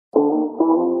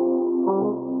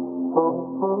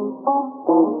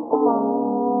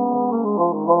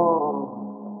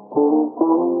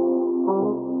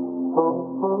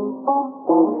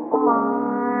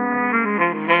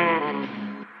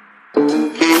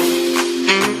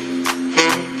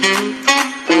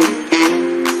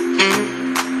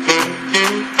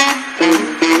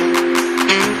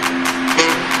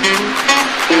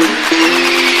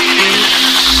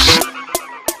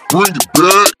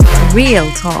Real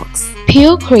talks,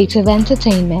 pure creative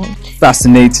entertainment,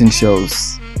 fascinating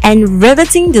shows, and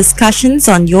riveting discussions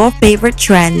on your favorite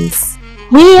trends.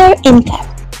 We are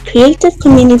Impact, creative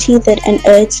community that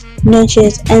unearths,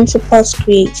 nurtures, and supports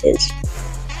creators.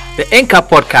 The Inca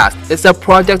podcast is a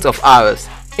project of ours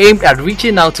aimed at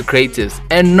reaching out to creators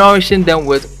and nourishing them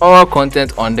with our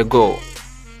content on the go.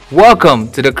 Welcome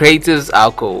to the Creators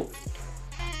Alcove.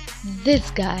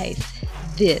 This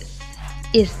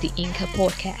is the Inca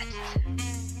podcast.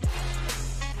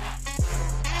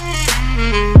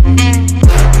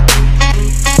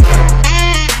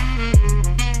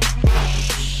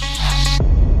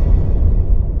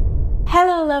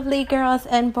 Hello lovely girls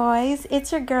and boys,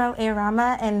 it's your girl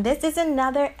Irama and this is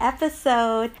another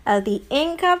episode of the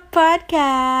Inca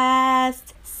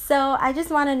podcast. So I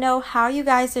just want to know how you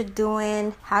guys are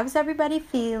doing, how's everybody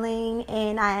feeling,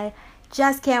 and I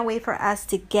just can't wait for us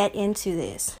to get into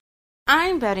this.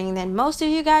 I'm betting that most of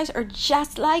you guys are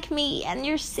just like me and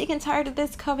you're sick and tired of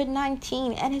this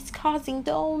COVID-19 and it's causing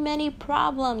so many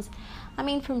problems. I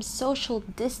mean, from social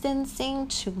distancing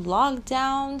to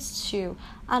lockdowns to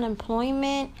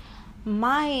unemployment.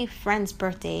 My friend's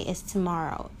birthday is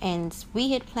tomorrow and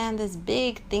we had planned this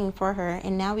big thing for her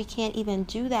and now we can't even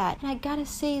do that. And I gotta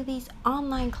say, these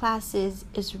online classes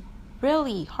is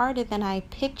really harder than I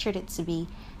pictured it to be.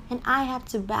 And I have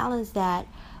to balance that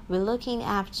with looking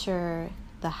after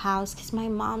the house because my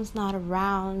mom's not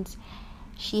around.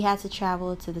 She had to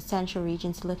travel to the central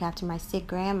region to look after my sick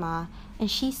grandma, and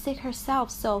she's sick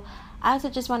herself. So I also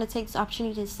just want to take this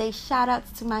opportunity to say shout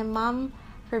outs to my mom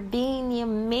for being the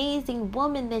amazing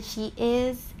woman that she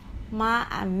is. Ma,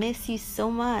 I miss you so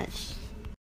much.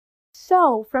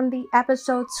 So from the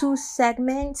episode 2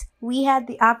 segment, we had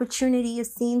the opportunity of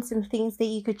seeing some things that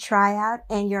you could try out,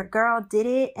 and your girl did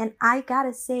it, and I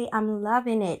gotta say I'm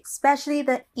loving it, especially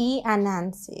the E and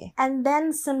Nancy. And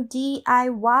then some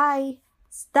DIY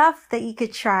stuff that you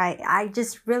could try. I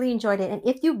just really enjoyed it. And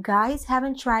if you guys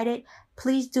haven't tried it,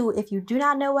 please do. If you do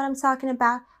not know what I'm talking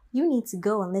about, you need to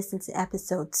go and listen to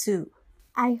episode 2.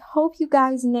 I hope you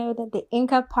guys know that the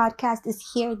Inca podcast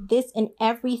is here this and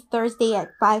every Thursday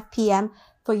at 5 p.m.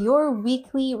 for your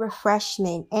weekly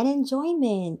refreshment and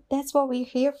enjoyment. That's what we're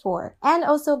here for. And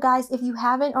also, guys, if you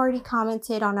haven't already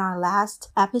commented on our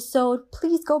last episode,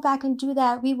 please go back and do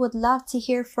that. We would love to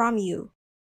hear from you.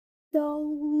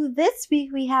 So this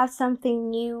week we have something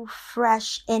new,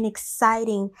 fresh, and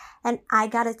exciting. And I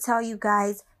gotta tell you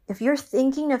guys, if you're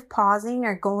thinking of pausing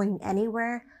or going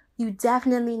anywhere, you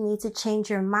definitely need to change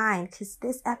your mind because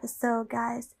this episode,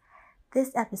 guys,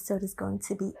 is going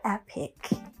to be epic.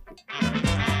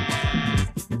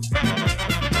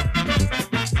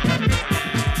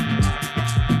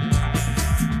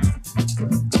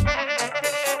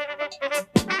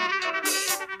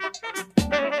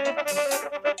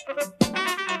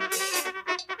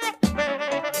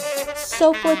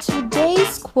 So for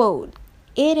today's quote,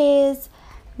 it is,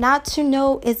 "Not to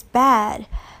know is bad.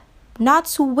 Not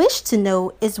to wish to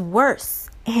know is worse."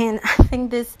 And I think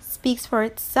this speaks for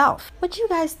itself. What do you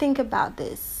guys think about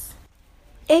this?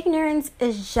 Ignorance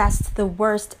is just the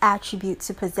worst attribute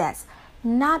to possess.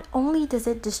 Not only does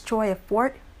it destroy a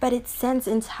fort, but it sends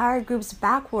entire groups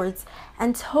backwards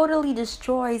and totally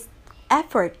destroys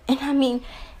effort. And I mean,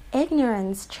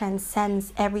 ignorance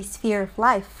transcends every sphere of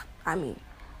life. I mean,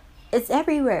 it's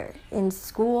everywhere. In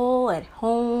school, at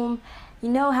home. You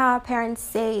know how our parents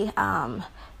say,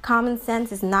 common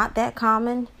sense is not that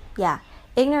common? Yeah,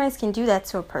 ignorance can do that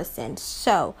to a person.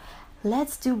 So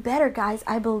let's do better, guys.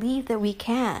 I believe that we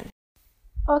can.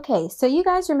 Okay, so you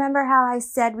guys remember how I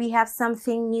said we have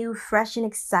something new, fresh, and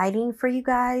exciting for you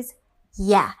guys?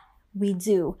 Yeah, we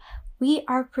do. We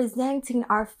are presenting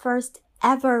our first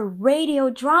ever radio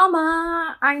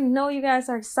drama. I know you guys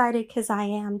are excited because I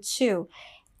am too.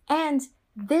 And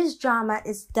this drama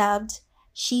is dubbed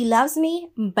 "She Loves Me,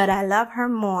 But I Love Her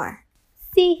More."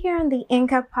 See, here on the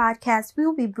Inca podcast, we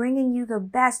will be bringing you the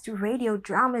best radio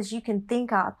dramas you can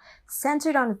think of,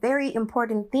 centered on very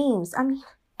important themes. I mean,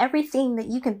 everything that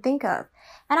you can think of.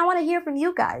 And I want to hear from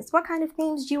you guys. What kind of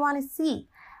themes do you want to see?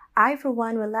 I, for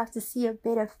one, would love to see a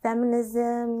bit of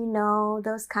feminism,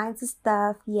 those kinds of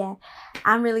stuff. Yeah,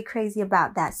 I'm really crazy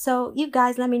about that. So you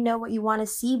guys let me know what you want to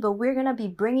see, but we're going to be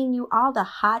bringing you all the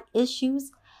hot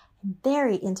issues and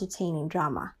very entertaining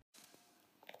drama.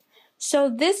 So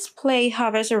this play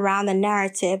hovers around the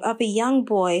narrative of a young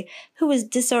boy who is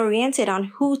disoriented on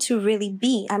who to really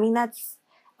be. I mean, that's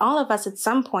all of us at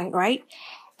some point, right?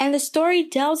 And the story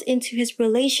delves into his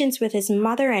relations with his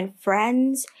mother and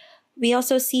friends. We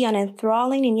also see an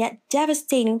enthralling and yet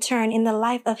devastating turn in the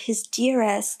life of his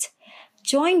dearest.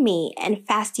 Join me in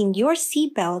fastening your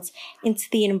seatbelts into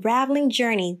the unraveling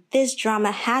journey this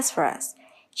drama has for us.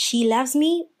 She Loves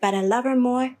Me, But I Love Her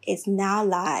More is now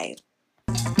live.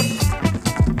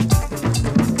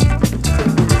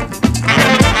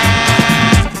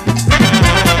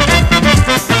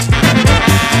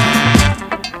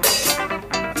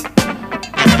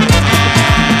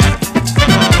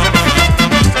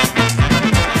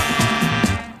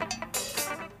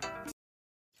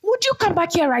 You come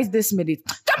back here right this minute.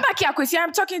 Come back here, Kwesi.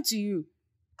 I'm talking to you.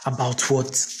 About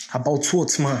what? About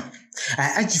what, man? I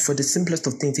asked you for the simplest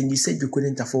of things and you said you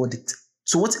couldn't afford it.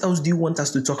 So what else do you want us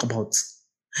to talk about?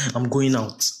 I'm going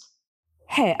out.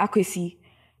 Hey, Akwesi,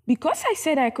 because I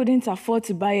said I couldn't afford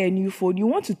to buy a new phone, you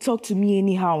want to talk to me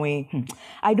anyhow, eh?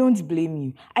 I don't blame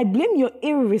you. I blame your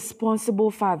irresponsible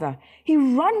father. He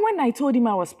ran when I told him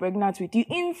I was pregnant with you.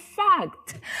 In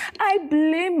fact, I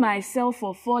blame myself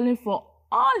for falling for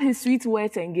all his sweet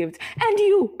words and gifts. And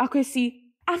you, Akwesi,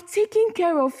 I've taken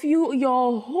care of you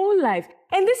your whole life.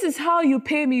 And this is how you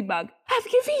pay me back. I've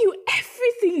given you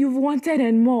everything you've wanted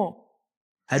and more.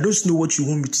 I don't know what you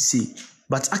want me to say,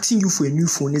 but asking you for a new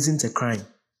phone isn't a crime.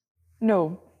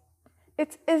 No,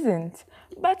 it isn't.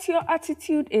 But your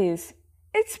attitude is.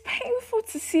 It's painful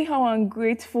to see how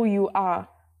ungrateful you are.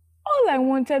 All I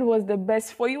wanted was the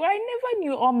best for you. I never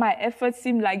knew all my efforts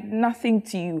seemed like nothing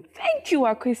to you. Thank you,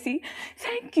 Akwesi.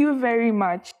 Thank you very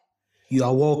much. You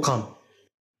are welcome.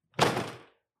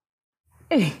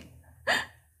 Hey,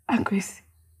 Akwesi.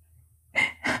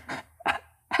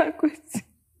 Akwesi.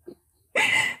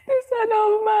 The son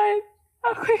of mine,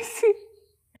 Akwesi.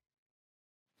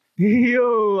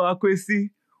 Yo,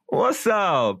 Akwesi. What's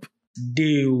up?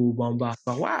 Deo, Bamba.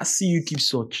 Why I see you keep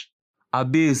such?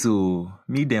 Abeso,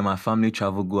 me and my family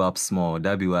travel go up small,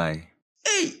 that be why.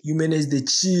 Hey, you manage the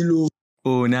chill.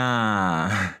 Oh,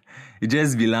 nah. It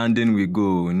just be London we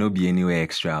go, no be anywhere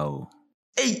extra. Oh.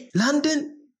 Hey,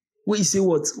 London? Wait, you say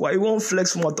what? Why you won't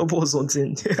flex from a top or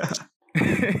something?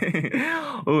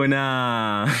 Oh,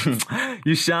 nah.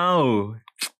 You shall.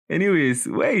 Anyways,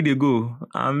 where you dey go?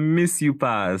 I miss you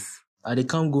pass. They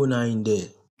can't go now in there.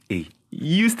 Hey,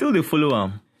 you still dey follow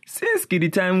him? Since the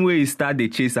time where you start the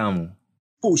chase him.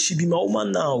 Oh, she be my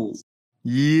woman now.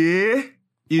 Yeah?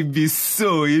 It be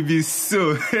so.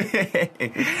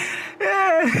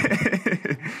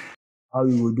 How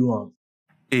you will do am?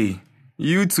 Hey,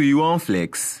 you two, you want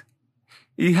flex?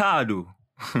 It hard though.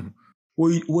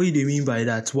 What do they mean by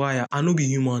that? Why? I no be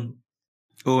human.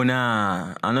 Oh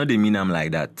nah, I know they mean I'm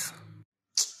like that.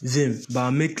 Vim, but I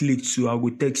make late so I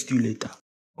will text you later.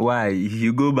 Why?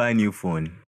 You go buy new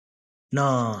phone?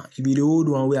 Nah, it be the old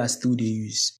one where I still they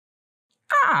use.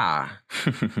 Ah!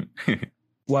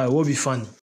 Why? What be funny?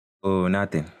 Oh,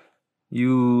 nothing.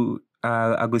 You,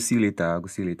 I go see you later.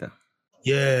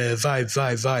 Yeah,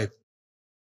 vibe.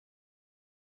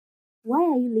 Why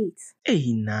are you late?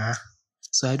 Hey, nah.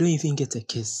 So I don't even get a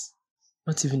kiss.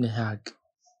 Not even a hug.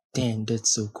 Damn,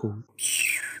 that's so cool.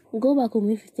 Go back home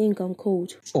if you think I'm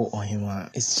cold. Oh, Ohima,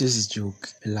 it's just a joke.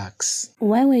 Relax.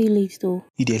 Why were you late though?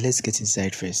 You there, let's get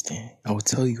inside first. I will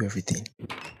tell you everything.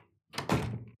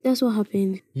 That's what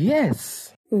happened.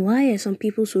 Yes. Why are some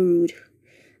people so rude?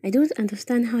 I don't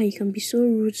understand how you can be so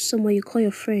rude to someone you call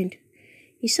your friend.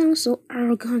 He sounds so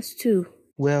arrogant too.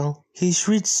 Well, he's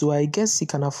rich, so I guess he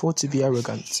can afford to be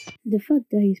arrogant. The fact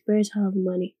that his parents have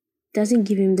money doesn't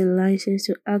give him the license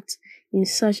to act in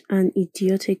such an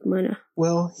idiotic manner.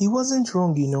 Well, he wasn't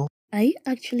wrong, you know. Are you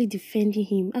actually defending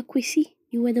him? Akwesi,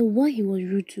 you were the one he was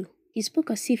rude to. He spoke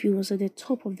as if he was at the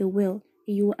top of the world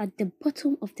and you were at the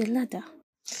bottom of the ladder.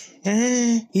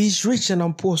 He's rich and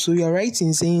I'm poor, so you're right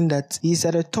in saying that he's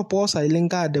at the top, also I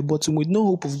linger at the bottom with no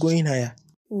hope of going higher.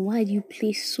 Why do you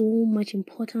place so much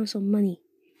importance on money?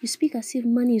 You speak as if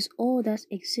money is all that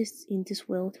exists in this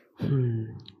world.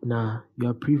 Nah, you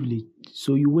are privileged,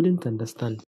 so you wouldn't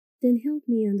understand. Then help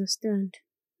me understand.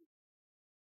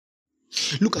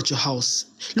 Look at your house.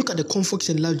 Look at the comfort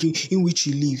and luxury in which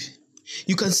you live.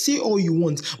 You can say all you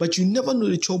want, but you never know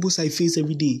the troubles I face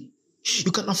every day.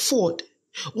 You can afford.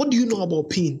 What do you know about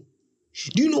pain?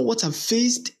 Do you know what I've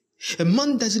faced? A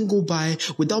month doesn't go by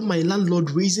without my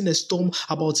landlord raising a storm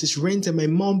about his rent and my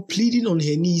mom pleading on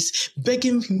her knees,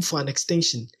 begging him for an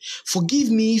extension. Forgive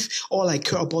me if all I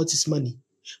care about is money.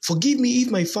 Forgive me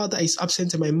if my father is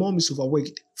absent and my mom is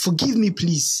overworked. Forgive me,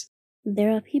 please.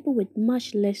 There are people with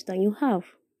much less than you have.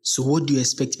 So what do you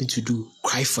expect me to do?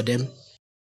 Cry for them?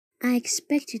 I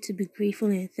expect you to be grateful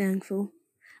and thankful.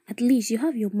 At least you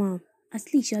have your mom.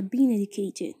 At least you are being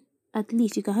educated. At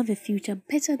least you can have a future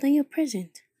better than your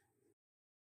present.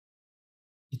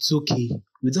 It's okay.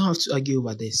 We don't have to argue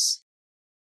over this.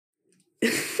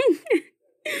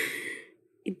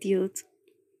 Idiot.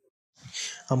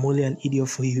 I'm only an idiot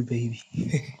for you, baby.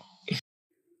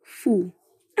 Fool.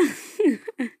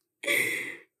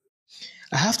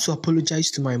 I have to apologize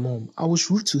to my mom. I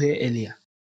was rude to her earlier.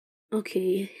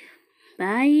 Okay.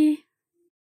 Bye.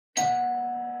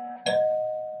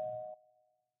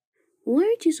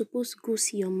 Weren't you supposed to go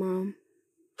see your mom?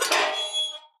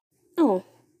 Oh,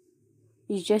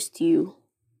 it's just you.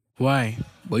 Why?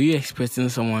 Were you expecting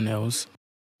someone else?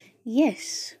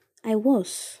 Yes, I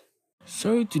was.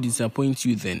 Sorry to disappoint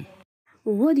you then.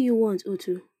 What do you want,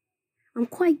 Otu? I'm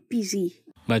quite busy.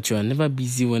 But you are never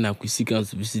busy when Akwesi comes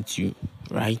to visit you,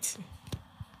 right?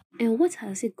 And what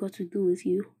has it got to do with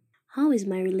you? How is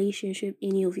my relationship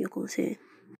any of your concern?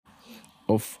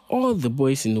 Of all the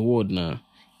boys in the world now,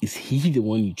 is he the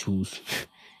one you chose?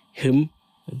 Him?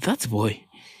 That boy?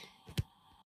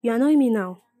 You annoy me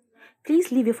now.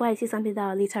 Please leave before I say something that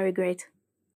I'll later regret.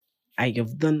 I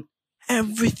have done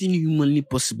everything humanly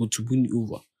possible to win you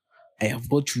over. I have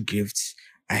bought you gifts.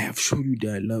 I have shown you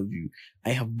that I love you.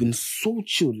 I have been so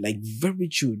chilled, like very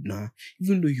chilled now,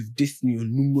 even though you've dissed me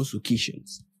on numerous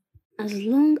occasions. As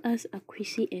long as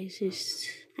Akwesi exists,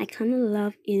 I cannot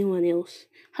love anyone else.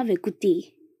 Have a good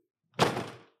day.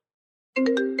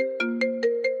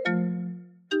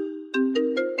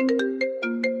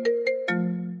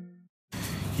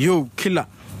 Yo, killer.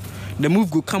 The move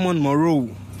go come on tomorrow.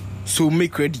 So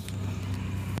make ready.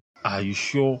 Are you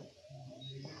sure?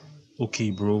 Okay,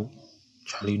 bro.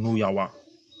 Charlie, no yawa.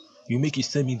 You make it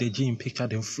send me the gym picture,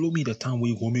 then flow me the time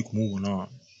where you go make move now.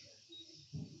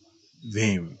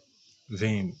 Vim.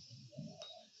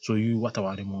 So you, what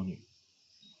about the money?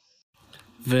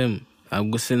 Vim, I'll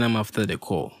go send him after the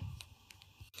call.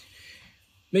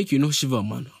 Make you no shiver,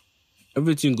 man.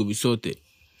 Everything will be sorted.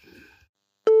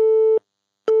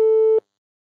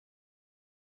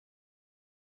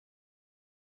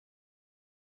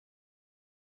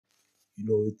 You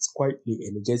know, it's quite late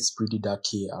and it gets pretty dark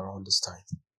here around this time.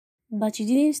 But you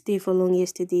didn't stay for long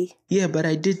yesterday. Yeah, but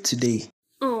I did today.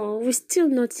 Oh, we're still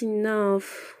not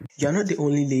enough. You're not the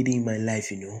only lady in my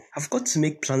life, you know. I've got to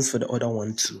make plans for the other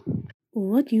one too.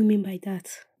 What do you mean by that?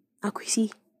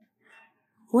 Akwesi,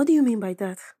 what do you mean by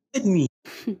that? Let me.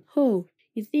 Oh,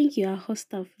 you think you are hot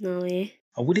stuff now, eh?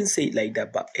 I wouldn't say it like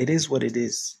that, but it is what it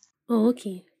is. Oh,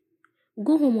 okay.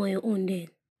 Go home on your own then.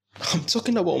 I'm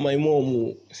talking about my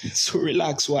mom, so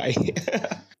relax, why?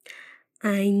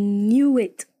 I knew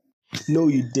it. No,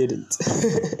 you didn't.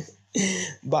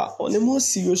 But on a more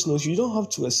serious note, you don't have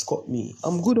to escort me.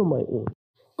 I'm good on my own.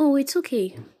 Oh, it's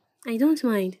okay. I don't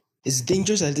mind. It's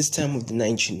dangerous at this time of the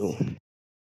night, you know.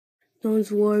 Don't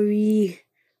worry.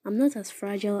 I'm not as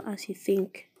fragile as you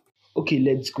think. Okay,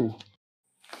 let's go.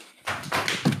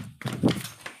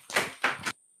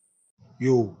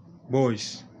 Yo,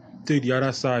 boys, take the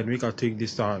other side, make her take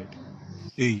this side.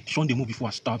 Hey, Sean, the move before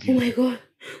I stab you. Oh my god.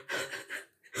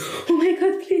 Oh my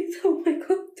god, please. Oh my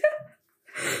god.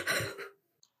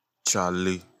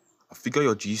 Charlie, I figure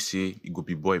your G say it go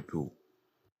be boy pill.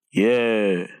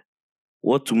 Yeah.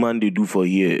 What man they do for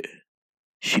here?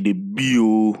 She dey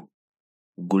bio.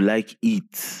 Go like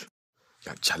eat.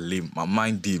 Yeah, Charlie, my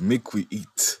mind dey make we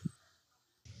eat.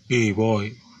 Hey,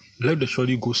 boy, let the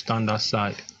shorty go stand that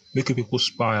side. Make you people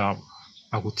spy am.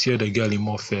 I will tear the girl in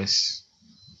more first.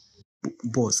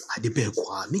 Boss, I dey beg,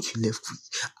 make you left quick.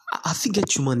 I think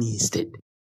get you money instead.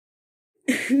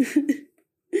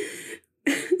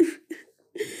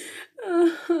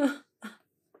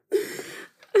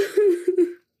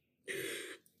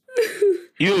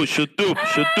 Yo, shut up.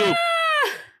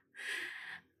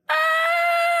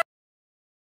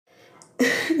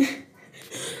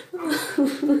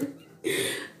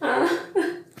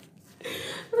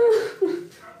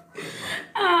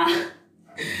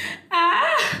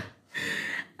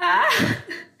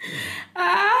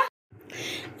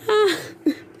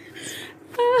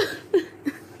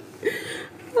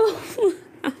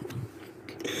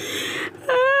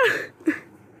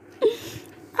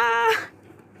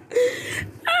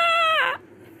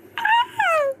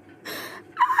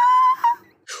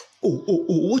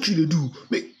 Oh, what you dey do?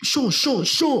 Make Sean.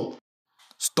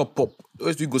 Stop up.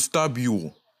 Otherwise we go stab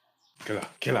you.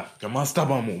 Killer. Your man stab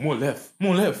him. More left.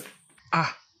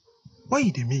 Ah, what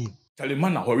you dey mean? Tell the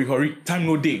man now, hurry. Time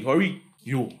no day. Hurry.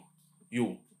 Yo.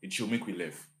 It should make we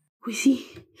left. We see.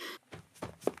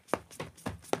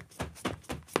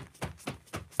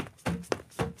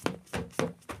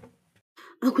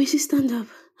 Akwesi, stand up.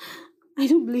 I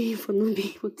don't blame you for not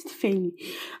being able to defend me.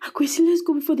 Akwesi, let's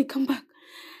go before they come back.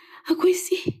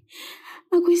 Akwesi.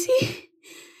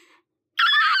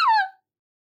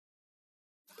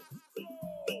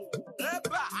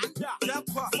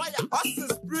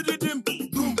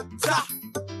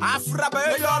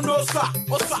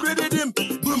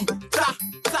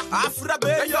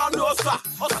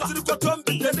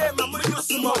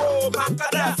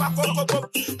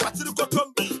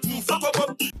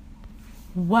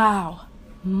 Wow,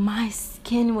 my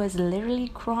skin was literally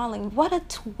crawling. What a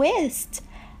twist!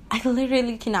 I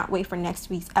literally cannot wait for next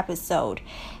week's episode.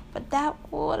 But that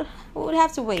would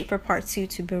have to wait for part 2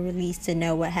 to be released to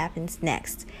know what happens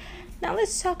next. Now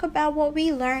let's talk about what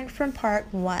we learned from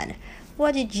part 1.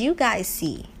 What did you guys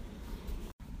see?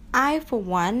 I, for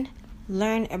one,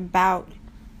 learned about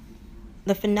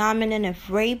the phenomenon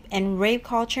of rape and rape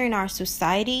culture in our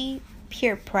society,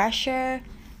 peer pressure,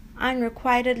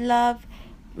 unrequited love,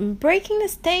 breaking the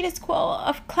status quo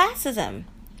of classism.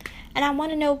 And I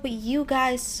want to know what you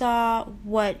guys saw,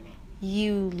 what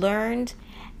you learned,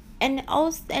 and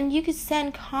you could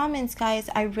send comments, guys.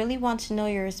 I really want to know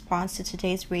your response to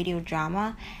today's radio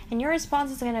drama, and your response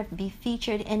is going to be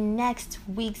featured in next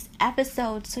week's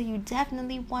episode, so you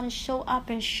definitely want to show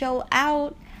up and show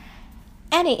out.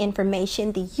 Any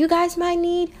information that you guys might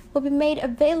need will be made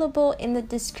available in the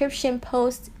description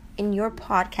post in your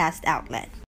podcast outlet.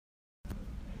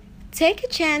 Take a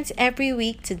chance every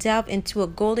week to delve into a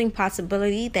golden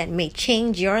possibility that may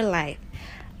change your life.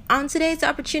 On today's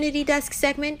Opportunity Desk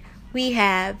segment, we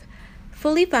have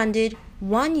fully funded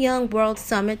One Young World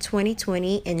Summit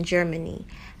 2020 in Germany.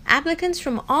 Applicants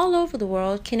from all over the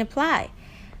world can apply.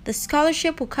 The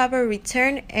scholarship will cover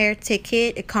return air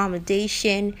ticket,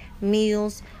 accommodation,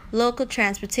 meals, local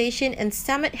transportation, and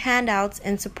summit handouts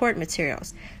and support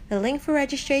materials. The link for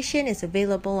registration is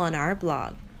available on our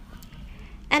blog.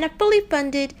 And a fully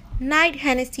funded Knight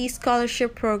Hennessy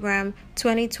Scholarship Program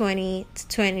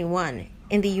 2020-21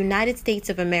 in the United States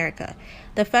of America.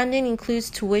 The funding includes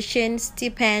tuition,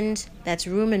 stipend, that's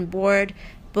room and board,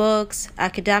 books,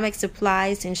 academic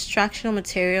supplies, instructional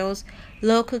materials,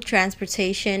 local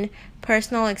transportation,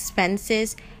 personal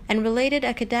expenses, and related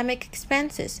academic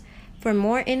expenses. For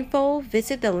more info,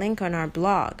 visit the link on our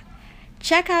blog.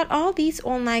 Check out all these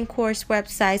online course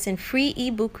websites and free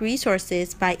ebook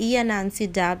resources by Nancy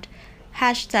dubbed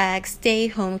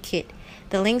 #StayHomeKit.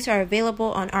 The links are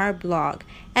available on our blog.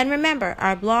 And remember,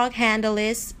 our blog handle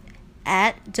is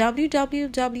at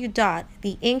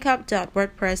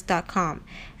www.theinkup.wordpress.com.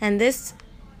 And this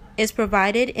is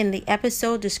provided in the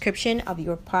episode description of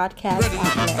your podcast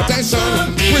outlet.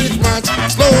 Attention, quick match,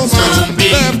 slow match,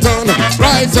 left turn,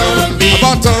 right turn,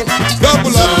 button,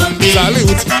 double up,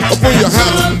 salute, open your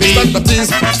hand, stand the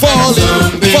piece, fall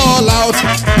in, fall out,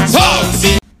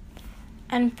 halt!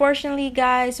 Unfortunately,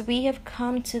 guys, we have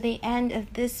come to the end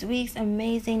of this week's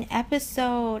amazing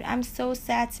episode. I'm so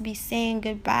sad to be saying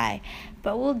goodbye,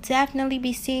 but we'll definitely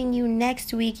be seeing you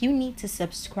next week. You need to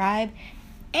subscribe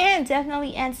and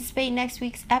definitely anticipate next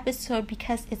week's episode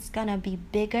because it's gonna be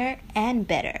bigger and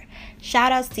better.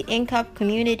 Shout outs to Incup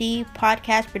community,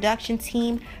 podcast production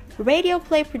team, radio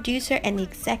play producer, and the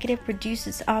executive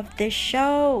producers of this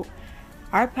show.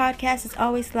 Our podcast is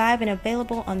always live and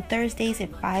available on Thursdays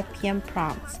at 5 p.m.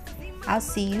 prompt. I'll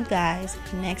see you guys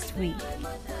next week.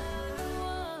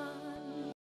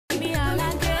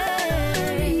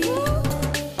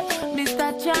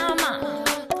 Mr. Chama,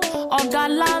 Oga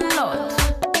Landlord,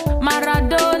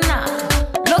 Maradona,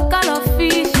 local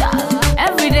official.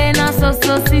 Every day na so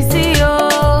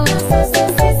CCO.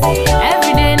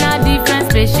 Every day na different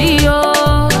species. Say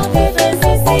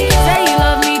you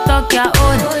love me, talk your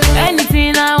own.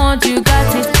 Anything I want, you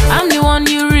got it. I'm the one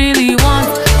you really want.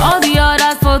 All the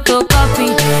others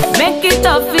photocopy. Make it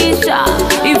official.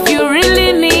 If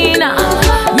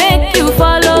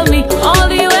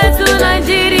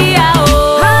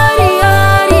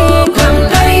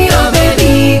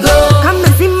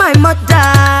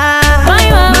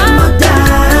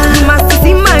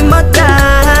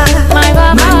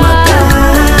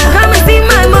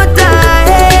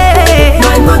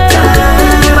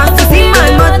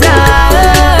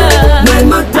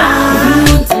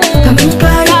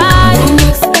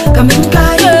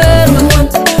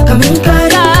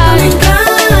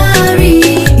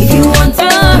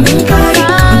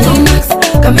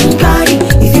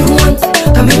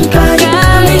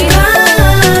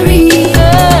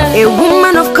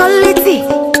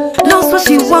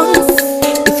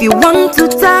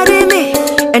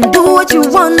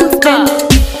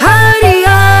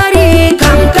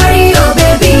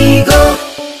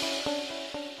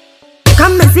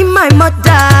see my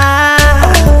mother.